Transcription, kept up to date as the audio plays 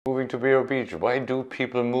to Vero Beach? Why do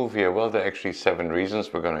people move here? Well, there are actually 7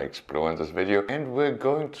 reasons we're going to explore in this video. And we're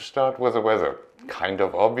going to start with the weather. Kind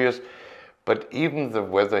of obvious, but even the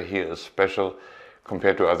weather here is special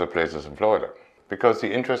compared to other places in Florida. Because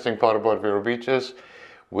the interesting part about Vero Beach is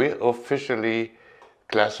we're officially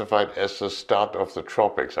classified as the start of the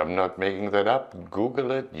tropics. I'm not making that up.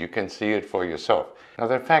 Google it. You can see it for yourself. Now,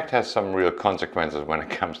 that fact has some real consequences when it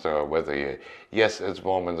comes to our weather here. Yes, it's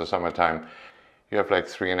warm in the summertime. You have like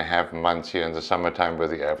 3.5 months here in the summertime where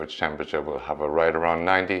the average temperature will hover right around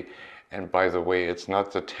 90. And by the way, it's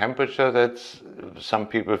not the temperature that some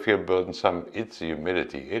people feel burdensome, it's the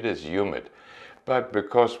humidity. It is humid. But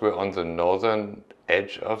because we're on the northern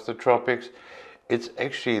edge of the tropics, it's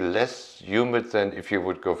actually less humid than if you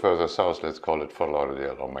would go further south, let's call it Fort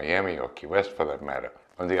Lauderdale or Miami or Key West for that matter.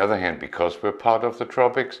 On the other hand, because we're part of the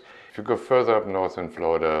tropics, if you go further up north in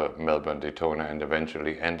Florida, Melbourne, Daytona, and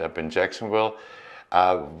eventually end up in Jacksonville,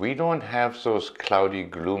 we don't have those cloudy,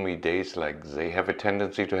 gloomy days like they have a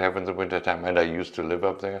tendency to have in the wintertime, and I used to live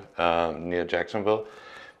up there near Jacksonville.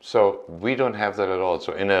 So we don't have that at all.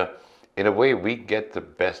 So in a way, we get the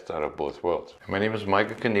best out of both worlds. My name is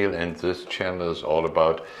Michael Kanehl, and this channel is all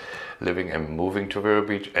about living and moving to Vero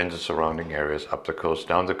Beach and the surrounding areas up the coast,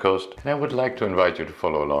 down the coast. And I would like to invite you to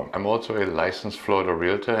follow along. I'm also a licensed Florida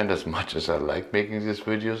realtor, and as much as I like making these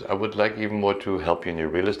videos, I would like even more to help you in your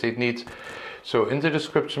real estate needs. So in the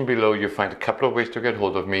description below, you'll find a couple of ways to get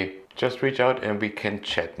hold of me. Just reach out and we can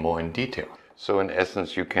chat more in detail. So in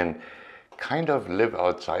essence, you can kind of live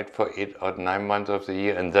outside for 8 or 9 months of the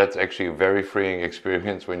year, and that's actually a very freeing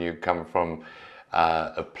experience when you come from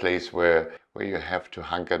a place where you have to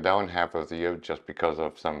hunker down half of the year just because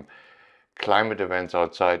of some climate events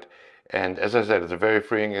outside. And as I said, it's a very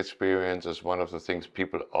freeing experience. It's one of the things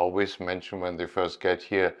people always mention when they first get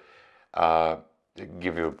here. To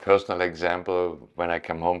give you a personal example, when I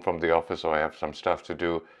come home from the office or I have some stuff to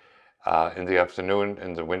do in the afternoon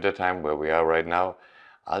in the wintertime where we are right now,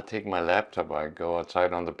 I'll take my laptop, I go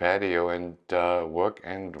outside on the patio and work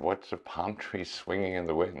and watch the palm trees swinging in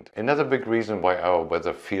the wind. Another big reason why our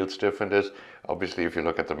weather feels different is, obviously if you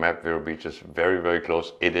look at the map, Vero Beach is very, very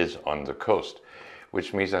close. It is on the coast,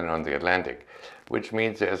 which means I'm on the Atlantic, which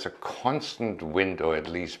means there's a constant wind or at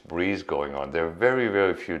least breeze going on. There are very,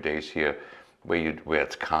 very few days here where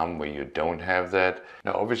it's calm, where you don't have that.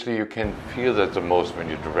 Now obviously you can feel that the most when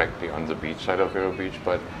you're directly on the beach side of Vero Beach,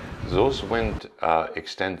 but those winds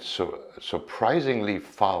extend so surprisingly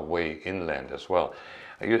far away inland as well.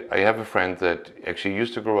 I have a friend that actually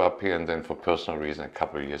used to grow up here, and then for personal reason a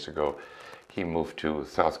couple of years ago he moved to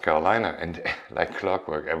South Carolina, and like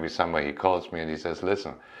clockwork every summer he calls me and he says,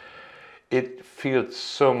 listen, it feels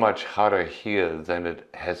so much hotter here than it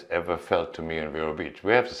has ever felt to me in Vero Beach.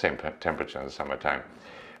 We have the same temperature in the summertime,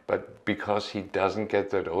 but because he doesn't get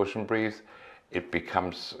that ocean breeze, it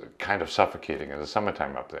becomes kind of suffocating in the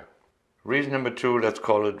summertime up there. Reason number 2, let's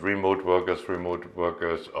call it remote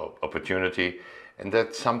workers opportunity. And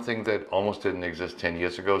that's something that almost didn't exist 10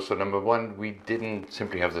 years ago. So number 1, we didn't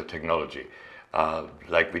simply have the technology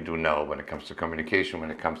like we do now when it comes to communication,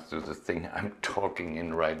 when it comes to the thing I'm talking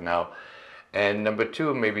in right now. And number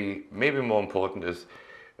 2, maybe more important, is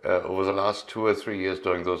over the last 2 or 3 years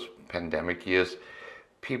during those pandemic years,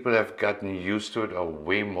 people have gotten used to it, or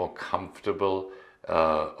way more comfortable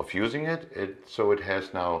of using it. So it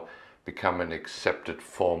has now become an accepted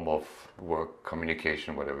form of work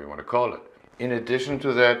communication, whatever you want to call it. In addition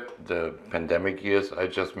to that, the pandemic years I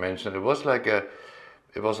just mentioned, it was like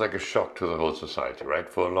a shock to the whole society, right?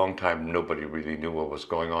 For a long time, nobody really knew what was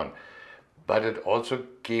going on. But it also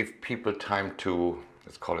gave people time to,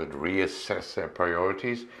 let's call it, reassess their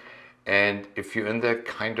priorities. And if you're in that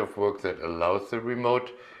kind of work that allows the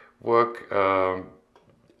remote work,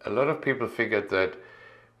 a lot of people figured that,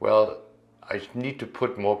 well, I need to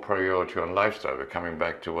put more priority on lifestyle. We're coming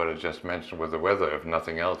back to what I just mentioned with the weather, if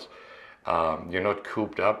nothing else. You're not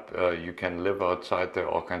cooped up. You can live outside. There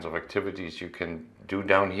are all kinds of activities you can do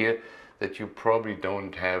down here that you probably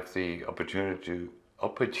don't have the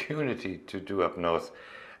opportunity to do up north,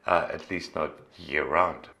 at least not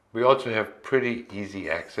year-round. We also have pretty easy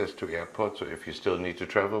access to airports, so if you still need to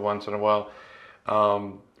travel once in a while.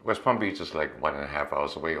 West Palm Beach is like 1.5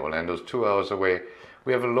 hours away. Orlando's 2 hours away.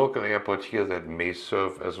 We have a local airport here that may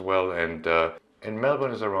serve as well, and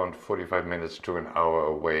Melbourne is around 45 minutes to an hour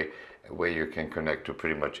away, where you can connect to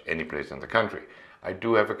pretty much any place in the country. I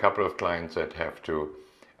do have a couple of clients that have to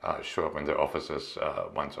show up in their offices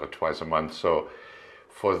once or twice a month, so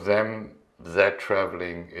for them that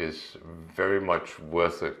traveling is very much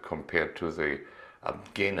worth it compared to the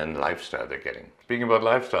gain in lifestyle they're getting. Speaking about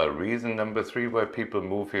lifestyle, reason number 3 why people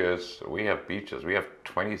move here is we have beaches. We have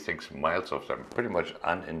 26 miles of them, pretty much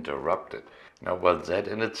uninterrupted. Now, while that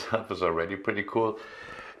in itself is already pretty cool,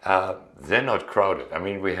 they're not crowded. I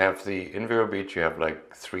mean, we have in Vero Beach, you have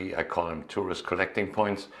like 3, I call them tourist collecting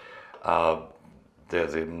points. They're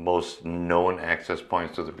the most known access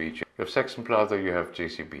points to the beach. You have Saxon Plaza, you have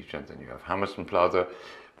JC Beach, and then you have Hammerstein Plaza.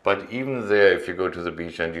 But even there, if you go to the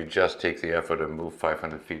beach and you just take the effort and move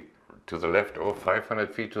 500 feet to the left or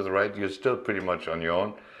 500 feet to the right, you're still pretty much on your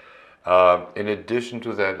own. In addition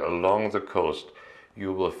to that, along the coast,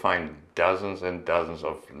 you will find dozens and dozens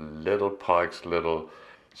of little parks,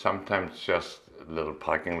 sometimes just little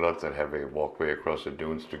parking lots that have a walkway across the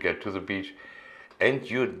dunes to get to the beach. And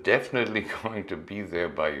you're definitely going to be there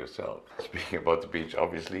by yourself. Speaking about the beach,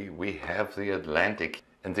 obviously, we have the Atlantic.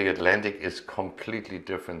 And the Atlantic is completely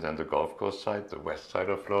different than the Gulf Coast side, the west side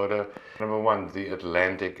of Florida. Number 1, the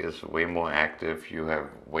Atlantic is way more active. You have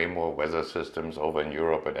way more weather systems over in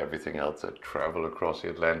Europe and everything else that travel across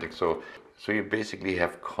the Atlantic. So you basically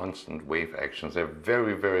have constant wave actions. There are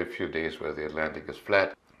very, very few days where the Atlantic is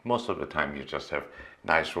flat. Most of the time you just have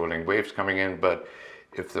nice rolling waves coming in. But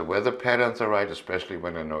if the weather patterns are right, especially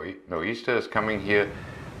when a nor'easter is coming here,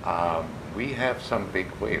 we have some big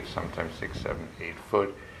waves, sometimes 6, 7, 8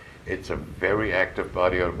 foot. It's a very active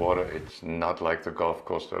body of water. It's not like the Gulf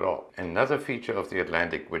Coast at all. Another feature of the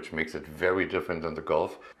Atlantic, which makes it very different than the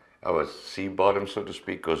Gulf, our sea bottom, so to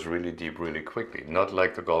speak, goes really deep really quickly. Not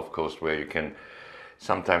like the Gulf Coast, where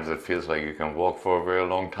sometimes it feels like you can walk for a very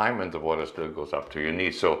long time and the water still goes up to your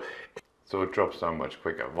knees. So it drops down much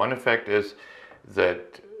quicker. One effect is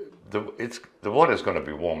that the water is going to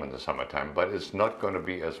be warm in the summertime, but it's not going to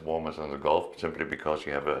be as warm as in the Gulf, simply because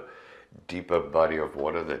you have a deeper body of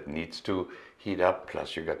water that needs to heat up,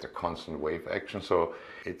 plus you got the constant wave action, so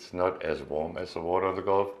it's not as warm as the water of the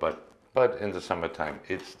Gulf, but in the summertime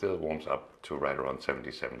it still warms up to right around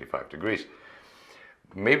 70-75 degrees.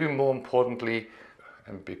 Maybe more importantly,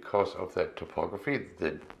 and because of that topography,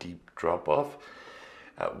 the deep drop-off,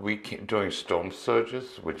 during storm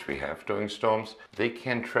surges, which we have during storms, they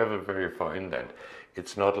can travel very far inland.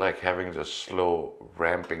 It's not like having the slow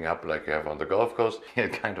ramping up like you have on the Gulf Coast.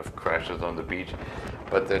 It kind of crashes on the beach,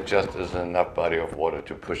 but there just isn't enough body of water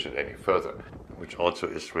to push it any further, which also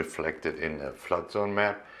is reflected in a flood zone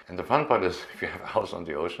map. And the fun part is, if you have a house on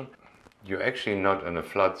the ocean, you're actually not in a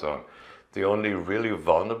flood zone. The only really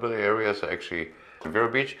vulnerable areas are actually in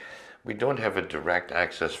Vero Beach. We don't have a direct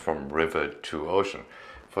access from river to ocean.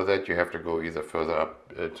 For that, you have to go either further up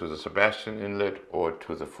to the Sebastian Inlet or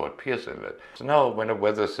to the Fort Pierce Inlet. So now, when a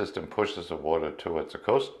weather system pushes the water towards the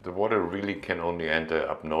coast, the water really can only enter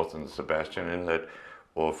up north in the Sebastian Inlet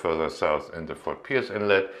or further south in the Fort Pierce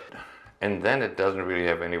Inlet. And then it doesn't really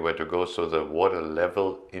have anywhere to go, so the water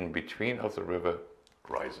level in between of the river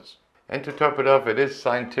rises. And to top it off, it is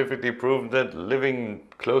scientifically proven that living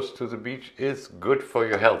close to the beach is good for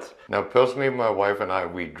your health. Now, personally, my wife and I,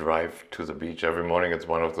 we drive to the beach every morning. It's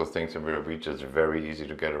one of those things in Vero Beach. It's very easy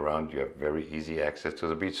to get around. You have very easy access to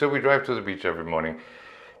the beach. So we drive to the beach every morning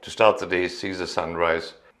to start the day, see the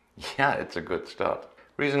sunrise. Yeah, it's a good start.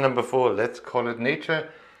 Reason number 4, let's call it nature.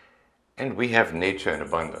 And we have nature in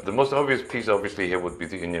abundance. The most obvious piece, obviously, here would be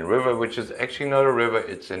the Indian River, which is actually not a river.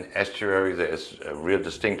 It's an estuary. There is a real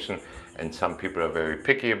distinction, and some people are very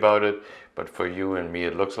picky about it. But for you and me,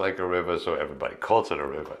 it looks like a river, so everybody calls it a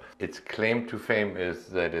river. Its claim to fame is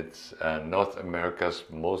that it's North America's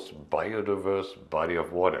most biodiverse body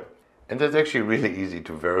of water. And that's actually really easy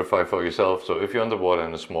to verify for yourself. So if you're on the water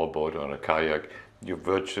in a small boat or on a kayak, you're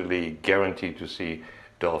virtually guaranteed to see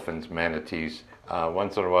dolphins, manatees.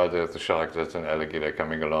 Once in a while there's a shark, there's an alligator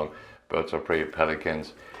coming along, birds of prey,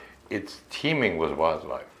 pelicans. It's teeming with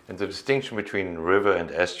wildlife. And the distinction between river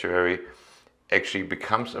and estuary actually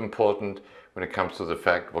becomes important when it comes to the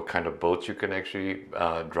fact what kind of boats you can actually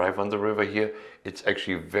drive on the river here. It's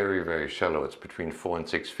actually very, very shallow. It's between 4 and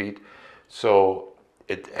 6 feet. So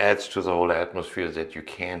it adds to the whole atmosphere that you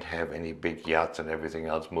can't have any big yachts and everything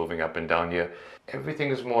else moving up and down here. Everything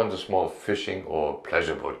is more in the small fishing or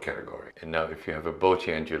pleasure boat category. And now if you have a boat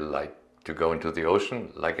here and you like to go into the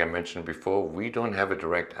ocean, like I mentioned before, we don't have a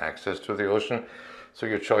direct access to the ocean. So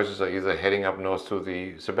your choices are either heading up north to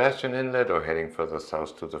the Sebastian Inlet or heading further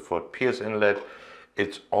south to the Fort Pierce Inlet.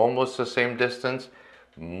 It's almost the same distance.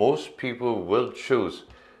 Most people will choose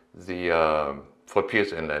the Fort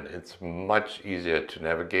Pierce Inlet. It's much easier to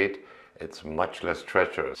navigate. It's much less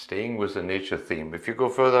treacherous. Staying with the nature theme, if you go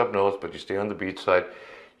further up north but you stay on the beach side,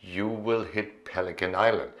 you will hit Pelican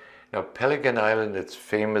Island. Now Pelican Island, it's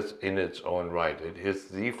famous in its own right. It is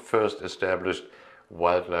the first established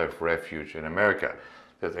wildlife refuge in America.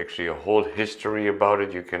 There's actually a whole history about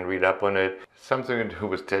it. You can read up on it. Something to do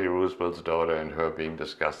with Teddy Roosevelt's daughter and her being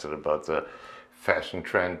disgusted about the fashion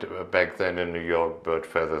trend back then in New York, bird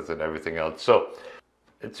feathers and everything else. So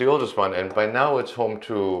it's the oldest one, and by now it's home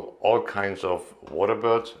to all kinds of water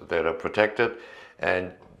birds that are protected.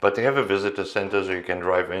 But they have a visitor center, so you can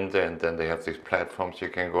drive in there, and then they have these platforms you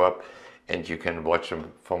can go up and you can watch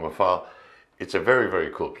them from afar. It's a very,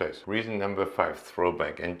 very cool place. Reason number 5,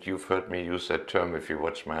 throwback. And you've heard me use that term if you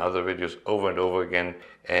watch my other videos over and over again.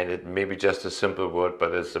 And it may be just a simple word,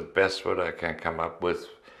 but it's the best word I can come up with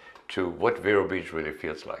to what Vero Beach really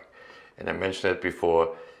feels like. And I mentioned it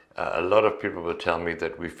before. A lot of people will tell me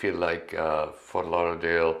that we feel like Fort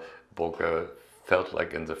Lauderdale, Boca felt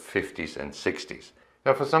like in the 50s and 60s.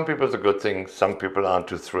 Now, for some people it's a good thing, some people aren't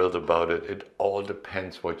too thrilled about it. It all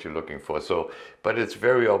depends what you're looking for. But it's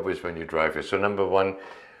very obvious when you drive here. So number one,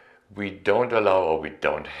 we don't allow or we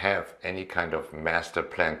don't have any kind of master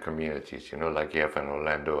plan communities, you know, like you have in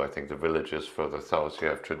Orlando. I think the Villages further south, you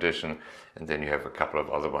have Tradition, and then you have a couple of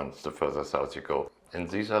other ones the further south you go. And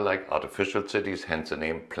these are like artificial cities, hence the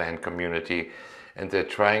name planned community. And they're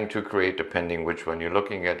trying to create, depending which one you're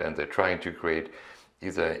looking at, and they're trying to create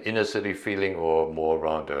either inner city feeling or more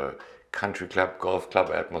around a country club, golf club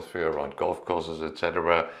atmosphere, around golf courses,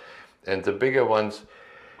 etc. And the bigger ones,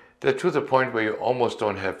 they're to the point where you almost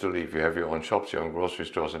don't have to leave. You have your own shops, your own grocery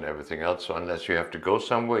stores and everything else. So unless you have to go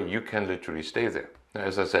somewhere, you can literally stay there. Now,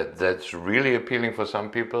 as I said, that's really appealing for some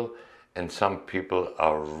people, and some people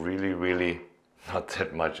are really, really not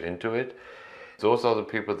that much into it. Those are the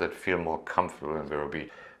people that feel more comfortable in Vero Beach.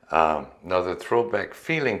 Now the throwback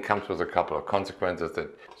feeling comes with a couple of consequences.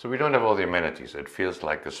 So we don't have all the amenities. It feels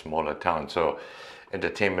like a smaller town. So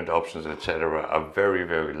entertainment options, etc. are very,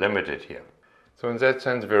 very limited here. So in that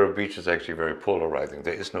sense, Vero Beach is actually very polarizing.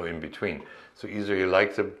 There is no in between. So either you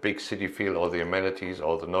like the big city feel, all the amenities,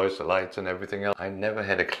 all the noise, the lights and everything else. I never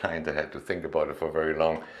had a client that had to think about it for very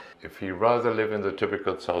long. If he rather live in the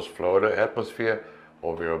typical South Florida atmosphere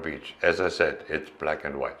or Vero Beach, as I said, it's black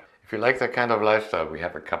and white. If you like that kind of lifestyle, we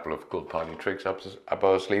have a couple of cool party tricks up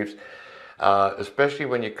our sleeves. Especially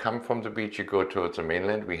when you come from the beach, you go towards the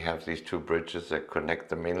mainland. We have these 2 bridges that connect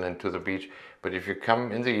the mainland to the beach. But if you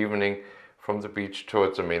come in the evening from the beach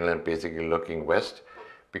towards the mainland, basically looking west,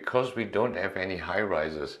 because we don't have any high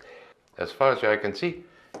rises, as far as I can see,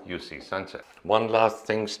 you see sunset. One last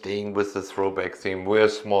thing, staying with the throwback theme. We're a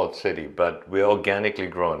small city, but we're organically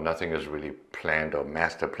grown. Nothing is really planned or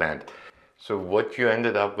master planned. So what you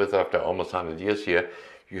ended up with after almost 100 years here,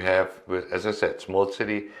 you have, as I said, small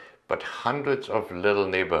city, but hundreds of little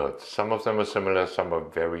neighborhoods. Some of them are similar, some are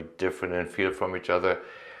very different in feel from each other.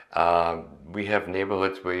 We have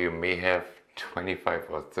neighborhoods where you may have 25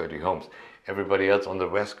 or 30 homes. Everybody else on the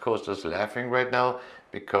West Coast is laughing right now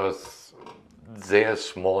because their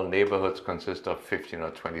small neighborhoods consist of 15 or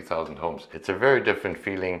 20,000 homes. It's a very different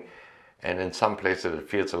feeling. And in some places it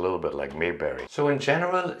feels a little bit like Mayberry. So in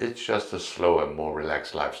general, it's just a slower, more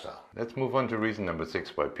relaxed lifestyle. Let's move on to reason number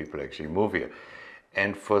 6 why people actually move here.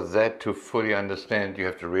 And for that to fully understand, you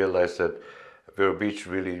have to realize that Vero Beach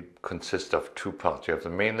really consists of 2 parts. You have the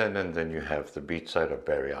mainland and then you have the beach side of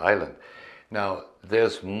Barrier Island. Now,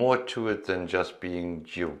 there's more to it than just being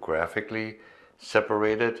geographically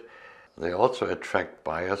separated. They also attract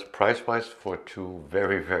buyers price-wise for 2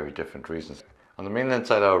 very, very different reasons. On the mainland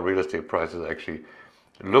side, our real estate prices actually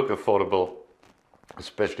look affordable,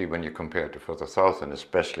 especially when you compare it to further south and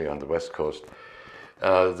especially on the West Coast.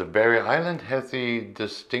 The Barrier Island has the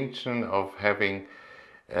distinction of having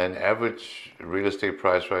an average real estate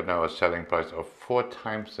price right now, a selling price of 4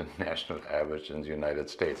 times the national average in the United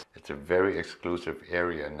States. It's a very exclusive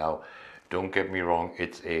area. Now, don't get me wrong,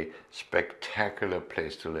 it's a spectacular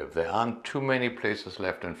place to live. There aren't too many places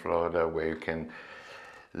left in Florida where you can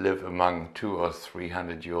live among 200 or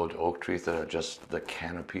 300-year-old oak trees that are just, the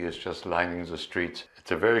canopy is just lining the streets.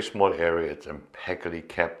 It's a very small area, it's impeccably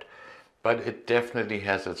kept, but it definitely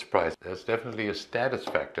has its price. There's definitely a status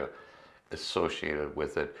factor associated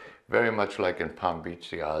with it, very much like in Palm Beach,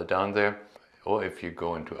 the Isle down there, or if you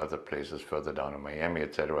go into other places further down in Miami,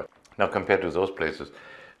 etc. Now, compared to those places,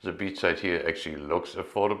 the beachside here actually looks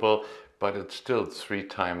affordable, but it's still 3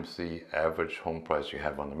 times the average home price you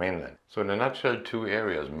have on the mainland. So in a nutshell, 2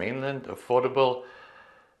 areas: mainland affordable,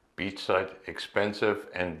 beachside expensive,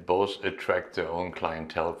 and both attract their own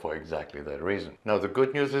clientele for exactly that reason. Now the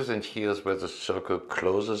good news is, and here's where the circle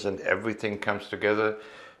closes and everything comes together.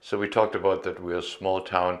 So we talked about that we're a small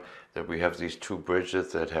town, that we have these 2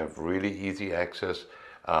 bridges that have really easy access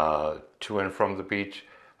to and from the beach.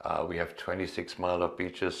 We have 26 miles of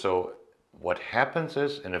beaches. So what happens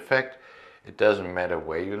is, in effect, It doesn't matter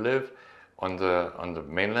where you live on the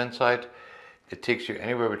mainland side. It takes you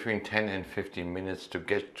anywhere between 10 and 15 minutes to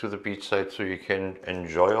get to the beach side, so you can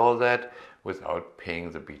enjoy all that without paying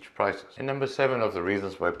the beach prices. And number 7 of the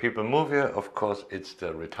reasons why people move here, of course, it's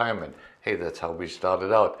the retirement. Hey, that's how we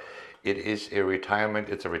started out. It is a retirement,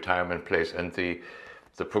 it's a retirement place, and the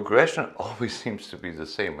progression always seems to be the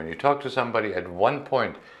same. When you talk to somebody at one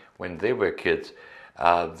point when they were kids,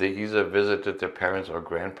 they either visited their parents or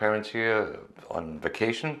grandparents here on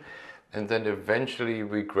vacation, and then eventually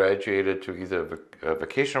we graduated to either a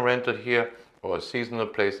vacation rental here or a seasonal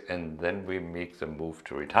place, and then we make the move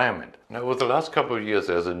to retirement. Now, over the last couple of years,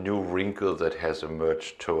 there's a new wrinkle that has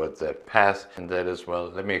emerged toward that path, and that is, well,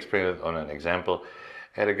 let me explain it on an example.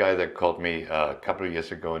 I had a guy that called me a couple of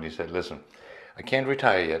years ago, and he said, listen, I can't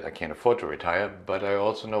retire yet, I can't afford to retire, but I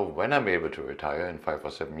also know when I'm able to retire in 5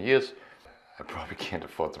 or 7 years. I probably can't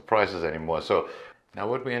afford the prices anymore. So now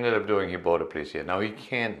what we ended up doing, he bought a place here. Now he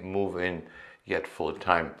can't move in yet full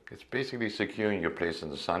time. It's basically securing your place in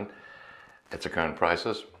the sun at the current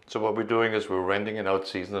prices. So what we're doing is we're renting it out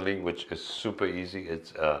seasonally, which is super easy.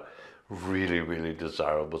 It's a really, really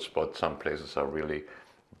desirable spot. Some places are really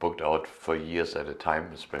booked out for years at a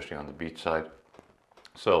time, especially on the beach side.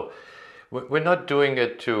 So we're not doing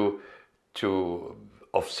it to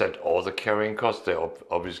offset all the carrying costs. They're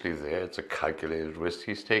obviously there. It's a calculated risk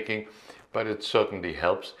he's taking, but it certainly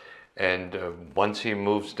helps. And once he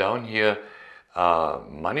moves down here,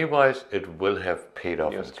 money-wise, it will have paid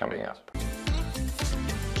off. News coming up.